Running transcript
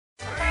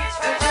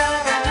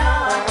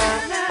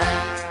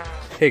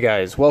Hey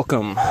guys,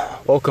 welcome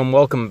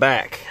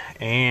back.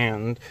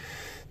 And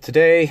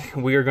today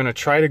we are going to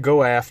try to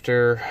go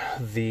after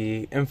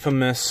the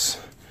infamous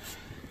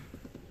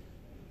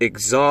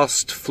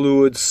exhaust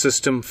fluid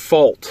system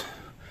fault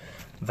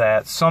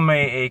that some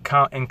may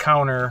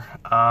encounter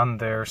on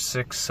their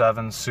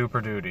 6.7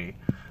 Superduty.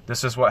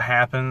 This is what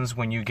happens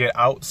when you get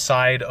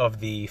outside of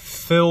the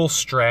fill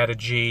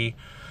strategy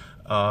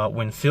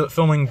when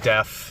filling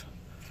DEF,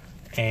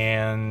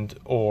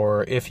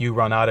 or if you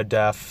run out of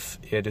DEF,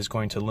 it is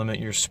going to limit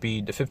your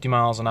speed to 50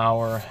 miles an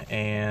hour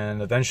and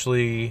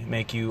eventually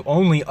make you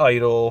only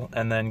idle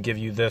and then give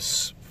you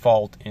this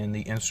fault in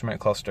the instrument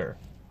cluster.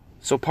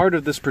 So part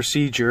of this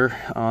procedure,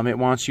 it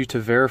wants you to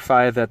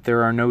verify that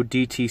there are no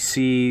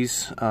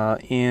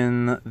DTCs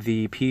in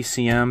the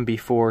PCM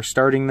before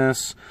starting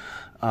this.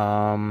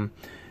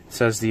 It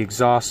says the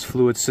exhaust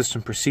fluid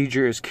system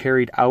procedure is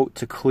carried out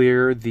to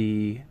clear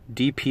the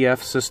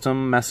DPF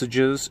system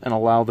messages and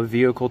allow the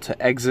vehicle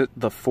to exit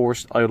the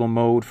forced idle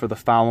mode for the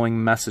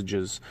following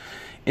messages: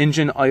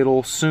 engine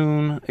idle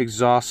soon,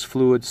 exhaust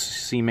fluid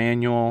C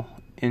manual,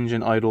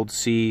 engine idled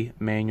C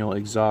manual,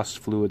 exhaust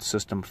fluid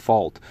system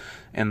fault.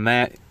 And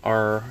those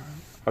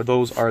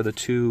are the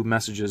two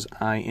messages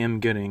I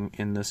am getting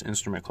in this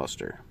instrument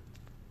cluster.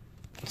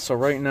 So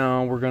right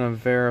now we're going to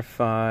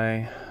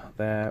verify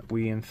that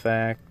we in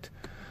fact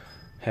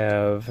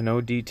have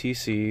no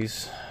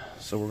DTCs.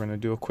 So we're going to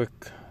do a quick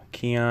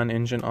key on,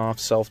 engine off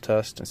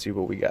self-test and see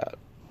what we got.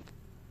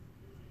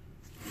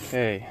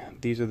 Okay,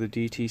 these are the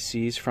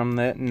DTCs from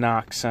that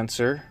knock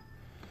sensor.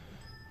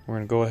 We're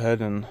going to go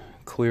ahead and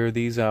clear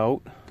these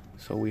out.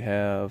 So we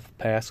have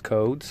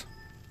passcodes,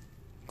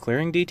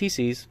 clearing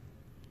DTCs.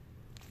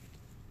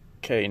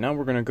 Okay, now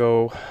we're going to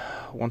go,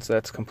 once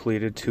that's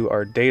completed, to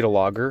our data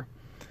logger.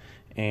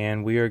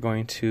 And we are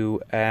going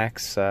to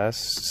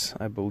access,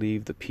 I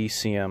believe, the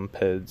PCM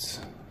PIDs.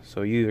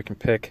 So you either can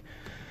pick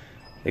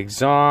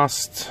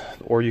exhaust,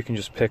 or you can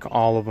just pick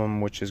all of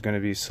them, which is going to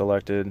be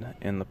selected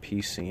in the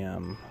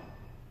PCM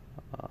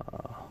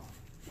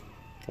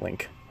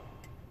link.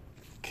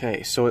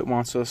 Okay, so it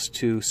wants us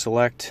to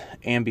select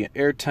ambient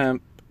air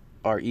temp,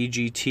 our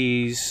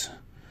EGTs,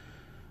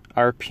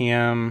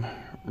 RPM,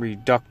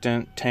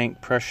 reductant,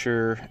 tank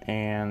pressure,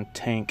 and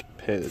tank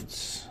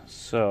PIDs.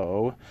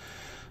 So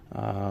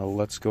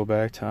let's go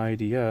back to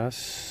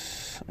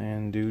IDS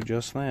and do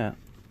just that.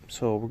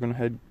 So we're going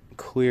to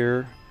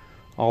clear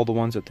all the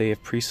ones that they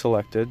have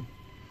pre-selected.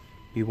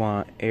 We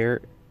want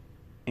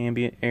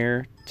ambient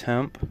air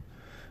temp.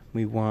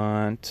 We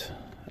want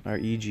our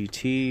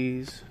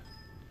EGTs.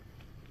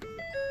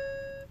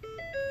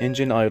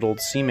 Engine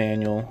idled C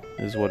manual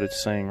is what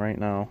it's saying right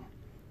now.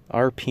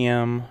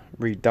 RPM,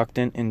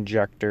 reductant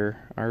injector.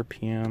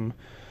 RPM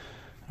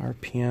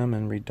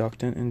and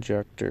reductant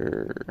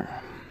injector.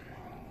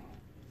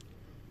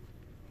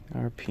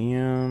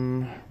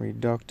 RPM,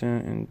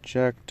 reductant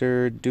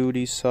injector,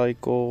 duty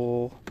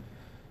cycle,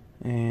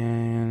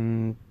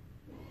 and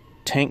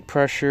tank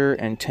pressure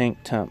and tank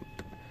temp.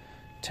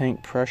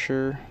 Tank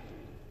pressure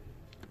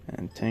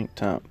and tank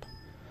temp.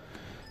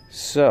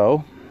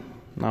 So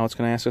now it's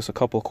going to ask us a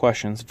couple of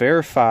questions.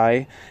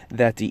 Verify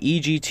that the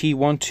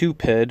EGT12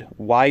 PID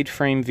wide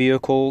frame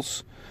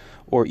vehicles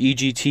or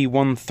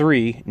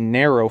EGT13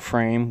 narrow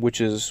frame,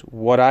 which is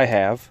what I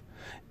have,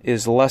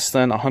 is less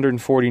than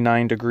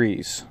 149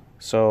 degrees.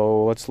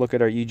 So let's look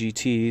at our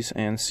EGTs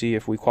and see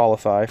if we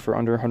qualify for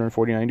under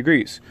 149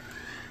 degrees.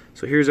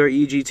 So here's our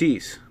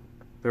EGTs.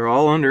 They're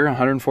all under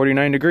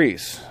 149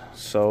 degrees.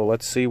 So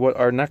let's see what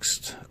our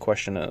next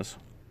question is.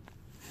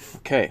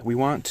 Okay, we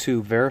want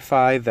to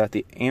verify that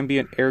the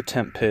ambient air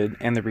temp PID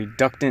and the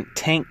reductant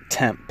tank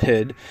temp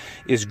PID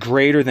is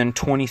greater than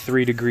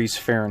 23 degrees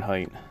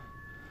Fahrenheit.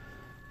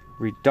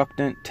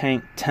 Reductant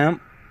tank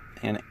temp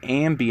and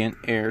ambient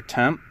air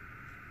temp,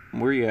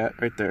 where you at?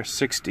 Right there,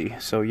 60.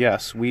 So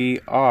yes, we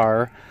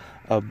are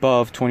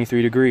above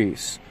 23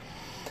 degrees.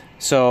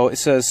 So it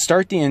says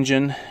start the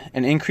engine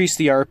and increase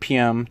the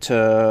RPM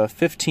to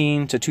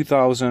 15 to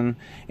 2000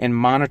 and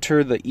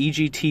monitor the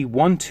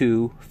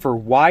EGT12 for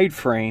wide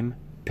frame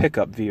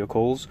pickup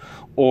vehicles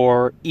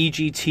or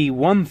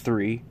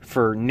EGT13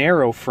 for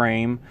narrow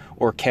frame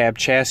or cab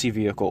chassis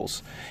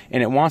vehicles.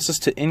 And it wants us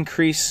to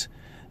increase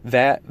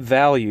that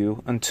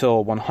value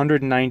until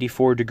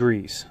 194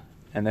 degrees.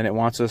 And then it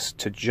wants us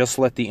to just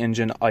let the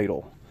engine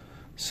idle.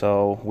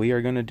 So we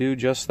are going to do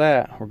just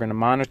that. We're going to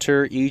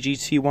monitor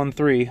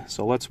EGT13.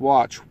 So let's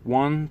watch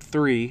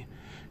 1.3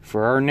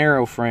 for our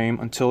narrow frame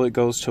until it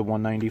goes to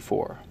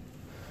 194.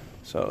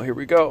 So here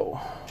we go.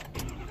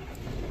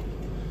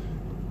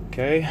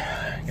 Okay,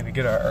 going to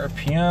get our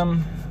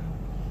RPM.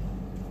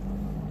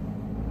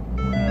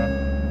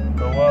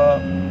 Go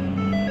up.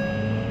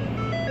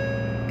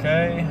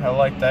 Okay, I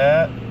like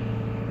that.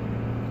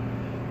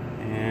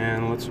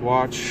 And let's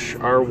watch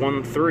our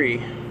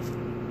 1.3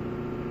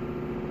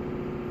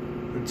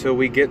 until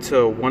we get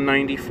to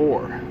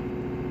 194.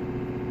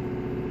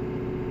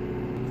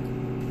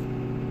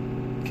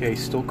 Okay,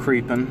 still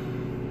creeping.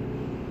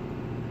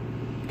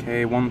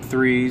 Okay,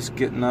 1.3's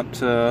getting up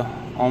to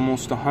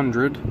almost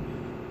 100.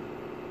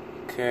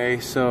 Okay,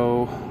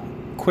 so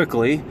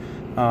quickly,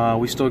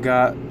 we still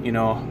got, you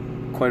know,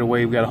 quite a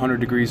way. We got 100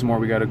 degrees more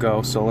we got to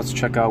go. So let's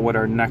check out what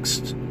our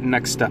next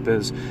step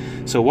is.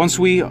 So once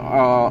we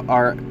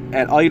are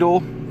at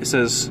idle, it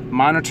says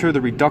monitor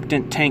the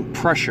reductant tank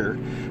pressure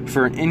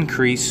for an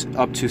increase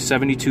up to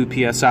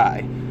 72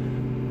 psi.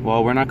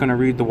 Well, we're not going to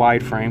read the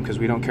wide frame because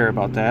we don't care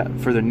about that.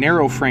 For the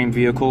narrow frame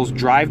vehicles,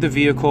 drive the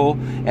vehicle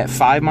at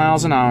 5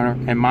 miles an hour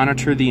and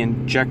monitor the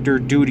injector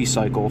duty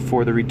cycle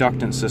for the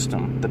reductant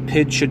system. The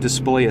PID should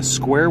display a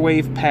square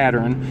wave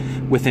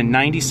pattern within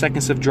 90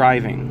 seconds of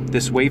driving.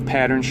 This wave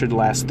pattern should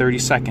last 30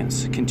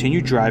 seconds. Continue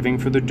driving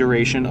for the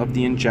duration of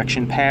the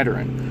injection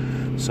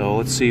pattern. So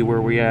let's see where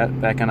we at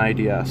back on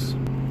IDS.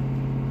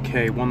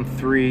 Okay,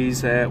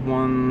 1.3's at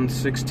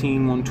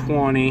 116,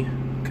 120.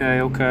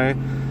 Okay.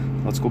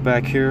 Let's go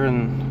back here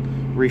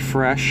and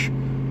refresh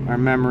our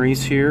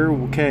memories here.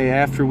 Okay,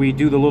 after we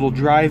do the little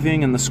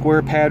driving and the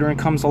square pattern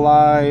comes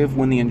alive,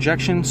 when the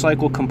injection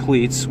cycle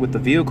completes with the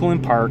vehicle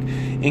in park,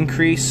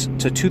 increase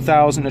to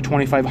 2,000 to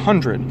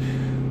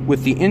 2,500.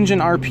 With the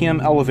engine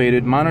RPM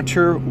elevated,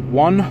 monitor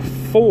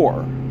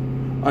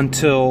 1.4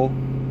 until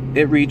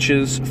it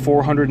reaches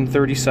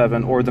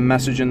 437 or the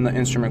message in the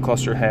instrument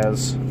cluster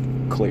has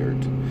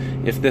cleared.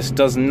 If this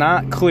does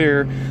not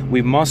clear,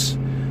 we must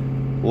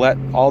let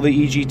all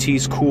the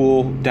EGTs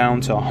cool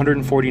down to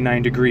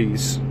 149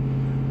 degrees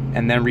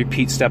and then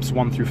repeat steps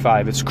 1 through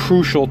 5. It's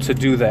crucial to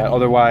do that,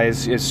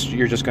 otherwise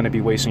you're just going to be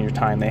wasting your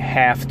time. They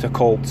have to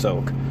cold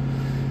soak.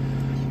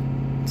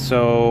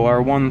 So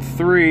our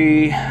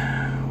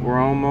 1.3, we're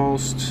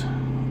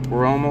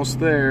almost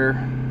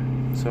there.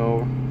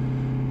 So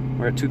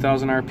we're at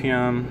 2,000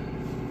 RPM.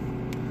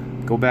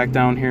 Go back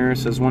down here, it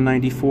says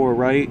 194,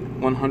 right?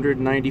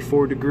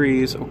 194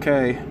 degrees.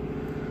 Okay,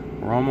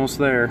 we're almost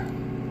there.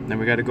 Then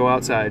we got to go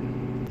outside.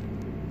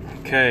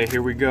 Okay,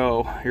 here we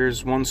go.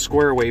 Here's one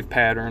square wave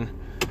pattern.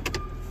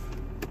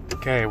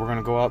 Okay, we're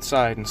gonna go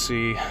outside and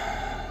see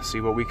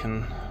what we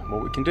can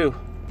do.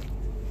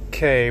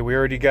 Okay, we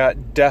already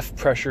got depth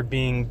pressure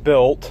being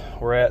built.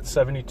 We're at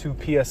 72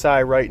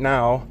 psi right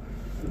now.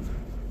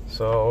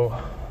 So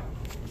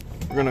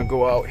we're gonna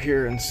go out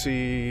here and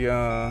see.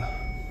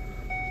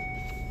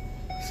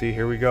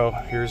 Here we go.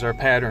 Here's our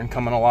pattern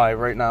coming alive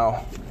right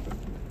now.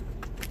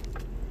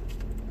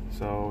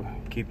 So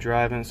keep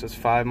driving. It says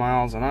 5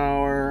 miles an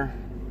hour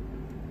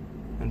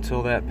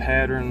until that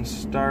pattern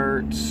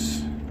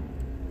starts.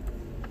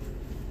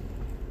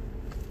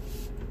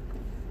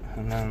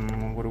 And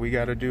then what do we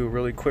got to do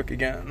really quick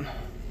again?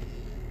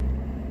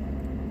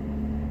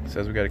 It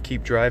says we got to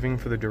keep driving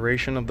for the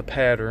duration of the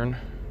pattern.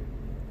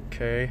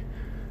 Okay.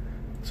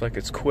 Looks like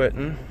it's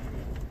quitting.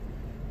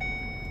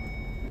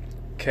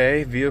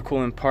 Okay,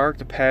 vehicle in park,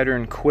 the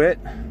pattern quit.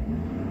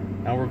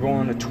 Now we're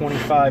going to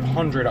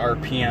 2,500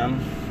 RPM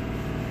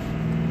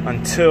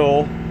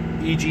until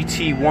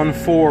EGT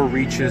 1.4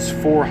 reaches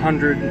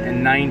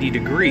 490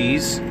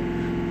 degrees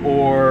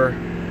or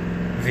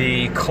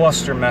the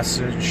cluster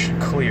message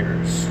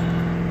clears.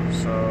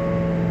 So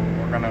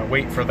we're gonna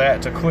wait for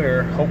that to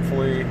clear.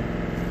 Hopefully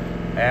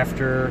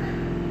after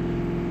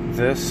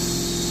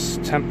this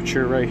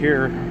temperature right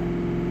here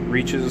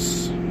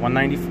reaches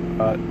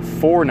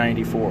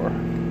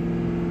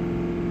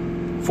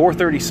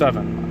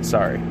 437,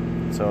 sorry.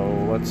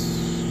 So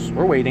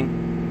we're waiting.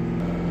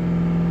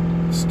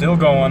 Still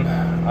going.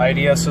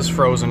 IDS is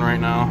frozen right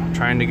now,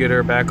 trying to get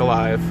her back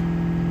alive.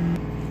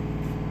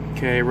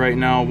 Okay, right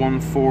now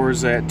 1.4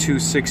 is at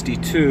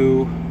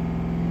 262.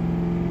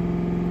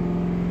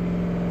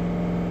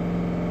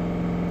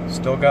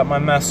 Still got my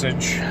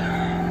message.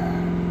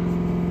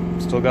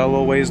 Still got a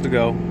little ways to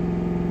go.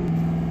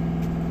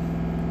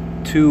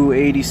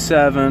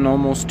 287,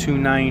 almost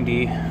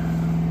 290.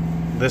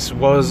 This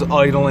was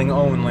idling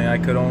only. I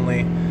could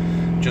only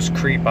just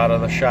creep out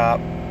of the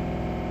shop.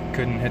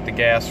 Couldn't hit the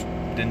gas,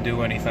 didn't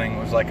do anything. It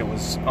was like it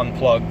was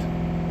unplugged.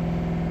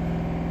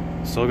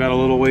 Still got a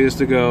little ways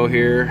to go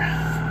here.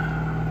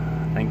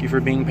 Thank you for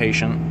being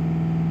patient.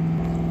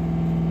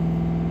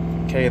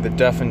 Okay, the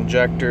DEF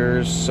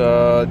injector's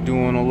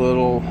doing a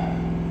little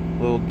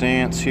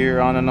dance here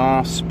on and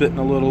off, spitting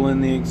a little in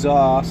the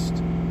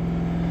exhaust.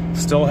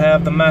 Still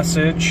have the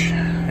message,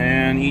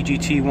 and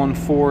EGT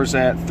 1.4 is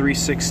at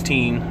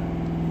 316.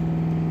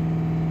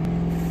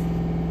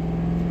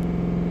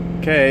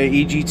 Okay,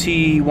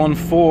 EGT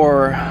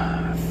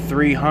 1.4,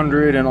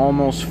 300 and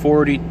almost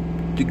 40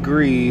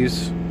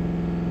 degrees.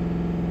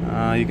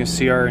 You can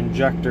see our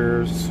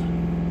injectors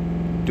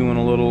doing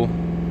a little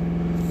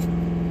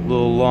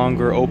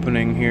longer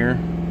opening here.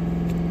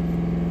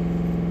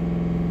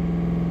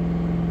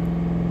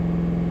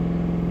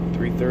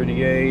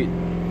 338.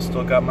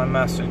 Still got my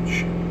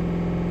message.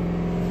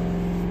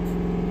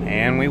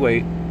 And we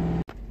wait.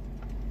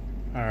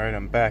 Alright,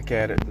 I'm back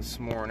at it this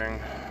morning.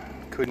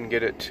 Couldn't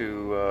get it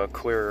to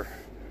clear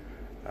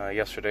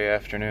yesterday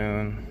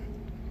afternoon.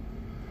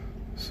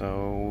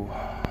 So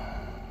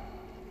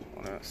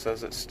when it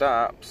says it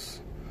stops,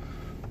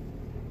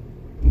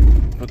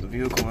 put the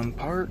vehicle in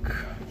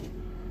park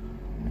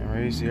and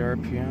raise the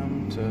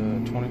RPM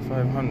to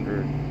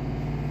 2,500.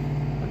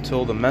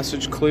 until the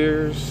message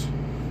clears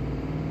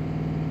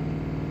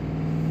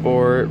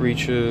or it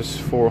reaches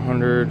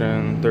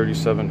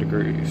 437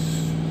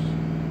 degrees.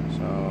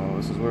 So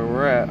this is where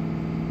we're at,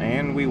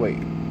 and we wait.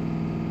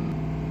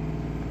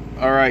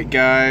 Alright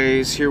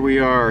guys, here we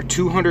are,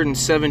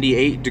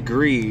 278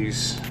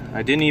 degrees.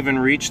 I didn't even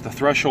reach the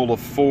threshold of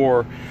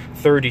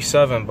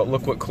 437, but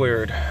look what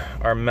cleared.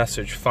 Our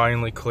message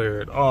finally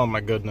cleared. Oh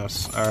my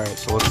goodness. Alright,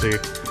 so let's see.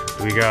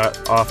 We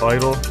got off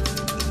idle.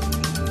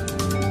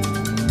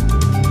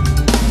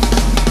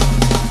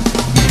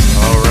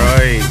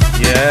 Alright,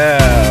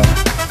 yeah.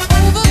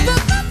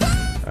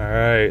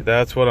 Alright,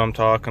 that's what I'm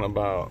talking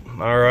about.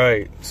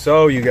 Alright,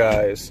 so you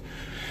guys,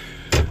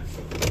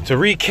 to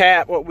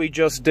recap what we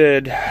just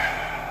did,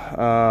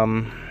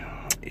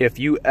 if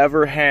you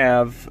ever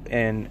have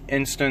an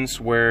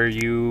instance where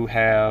you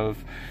have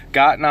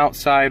gotten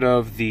outside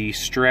of the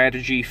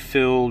strategy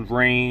filled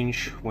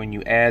range when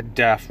you add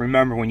DEF,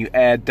 remember when you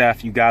add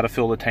DEF you got to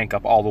fill the tank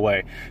up all the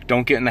way.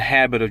 Don't get in the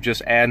habit of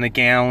just adding a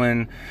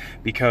gallon,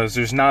 because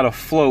there's not a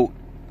float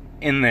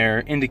in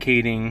there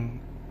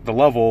indicating the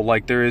level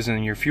like there is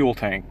in your fuel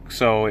tank.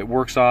 So it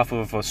works off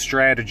of a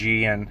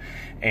strategy, and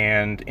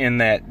in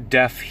that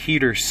DEF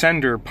heater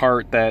sender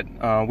part that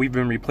we've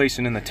been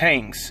replacing in the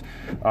tanks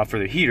for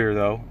the heater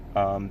though,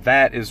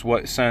 that is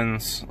what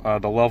sends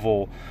the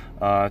level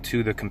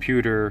to the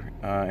computer,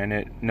 and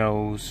it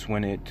knows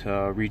when it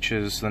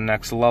reaches the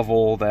next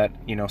level that,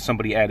 you know,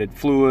 somebody added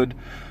fluid.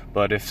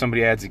 But if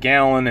somebody adds a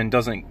gallon and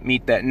doesn't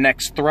meet that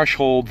next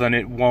threshold, then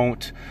it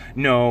won't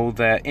know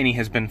that any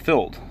has been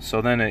filled. So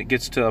then it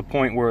gets to a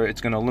point where it's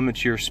going to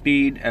limit your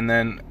speed, and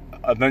then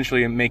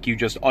eventually make you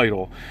just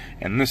idle.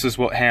 And this is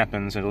what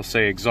happens. It'll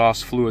say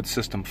exhaust fluid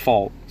system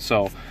fault.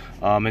 So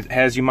it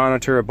has you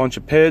monitor a bunch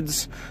of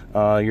PIDs,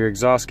 your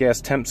exhaust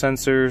gas temp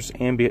sensors,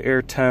 ambient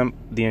air temp,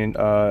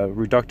 the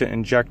reductant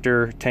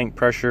injector, tank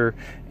pressure,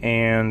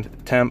 and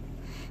temp.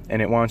 And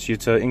it wants you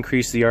to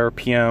increase the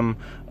RPM,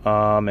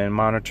 and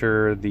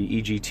monitor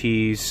the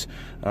EGTs,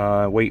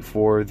 wait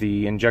for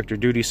the injector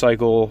duty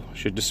cycle.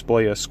 Should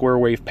display a square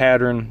wave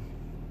pattern.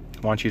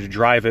 I want you to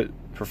drive it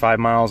for 5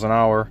 miles an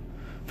hour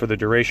for the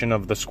duration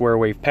of the square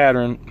wave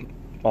pattern,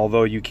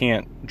 although you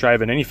can't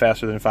drive it any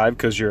faster than 5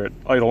 because you're at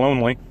idle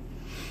only.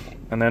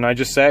 And then I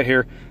just sat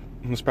here,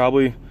 it was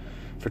probably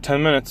for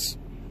 10 minutes,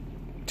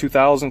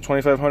 2,000,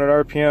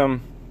 2,500 RPM,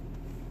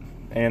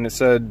 and it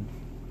said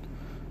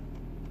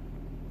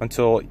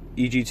until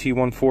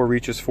EGT14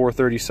 reaches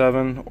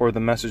 437 or the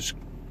message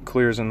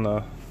clears in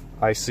the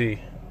IC,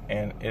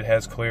 and it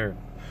has cleared.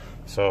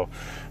 So,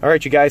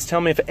 alright you guys,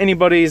 tell me if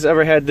anybody's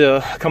ever had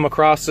to come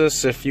across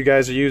this, if you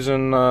guys are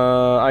using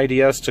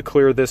IDS to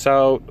clear this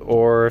out,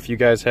 or if you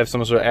guys have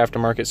some sort of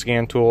aftermarket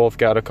scan tool. I've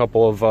got a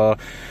couple of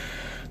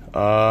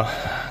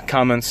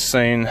comments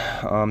saying,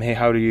 hey,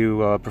 how do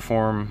you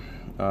perform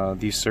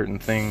these certain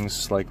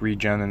things like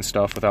regen and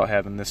stuff without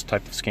having this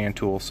type of scan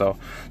tool? So,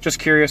 just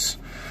curious.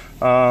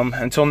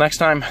 Until next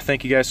time,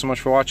 thank you guys so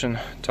much for watching.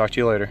 Talk to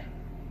you later.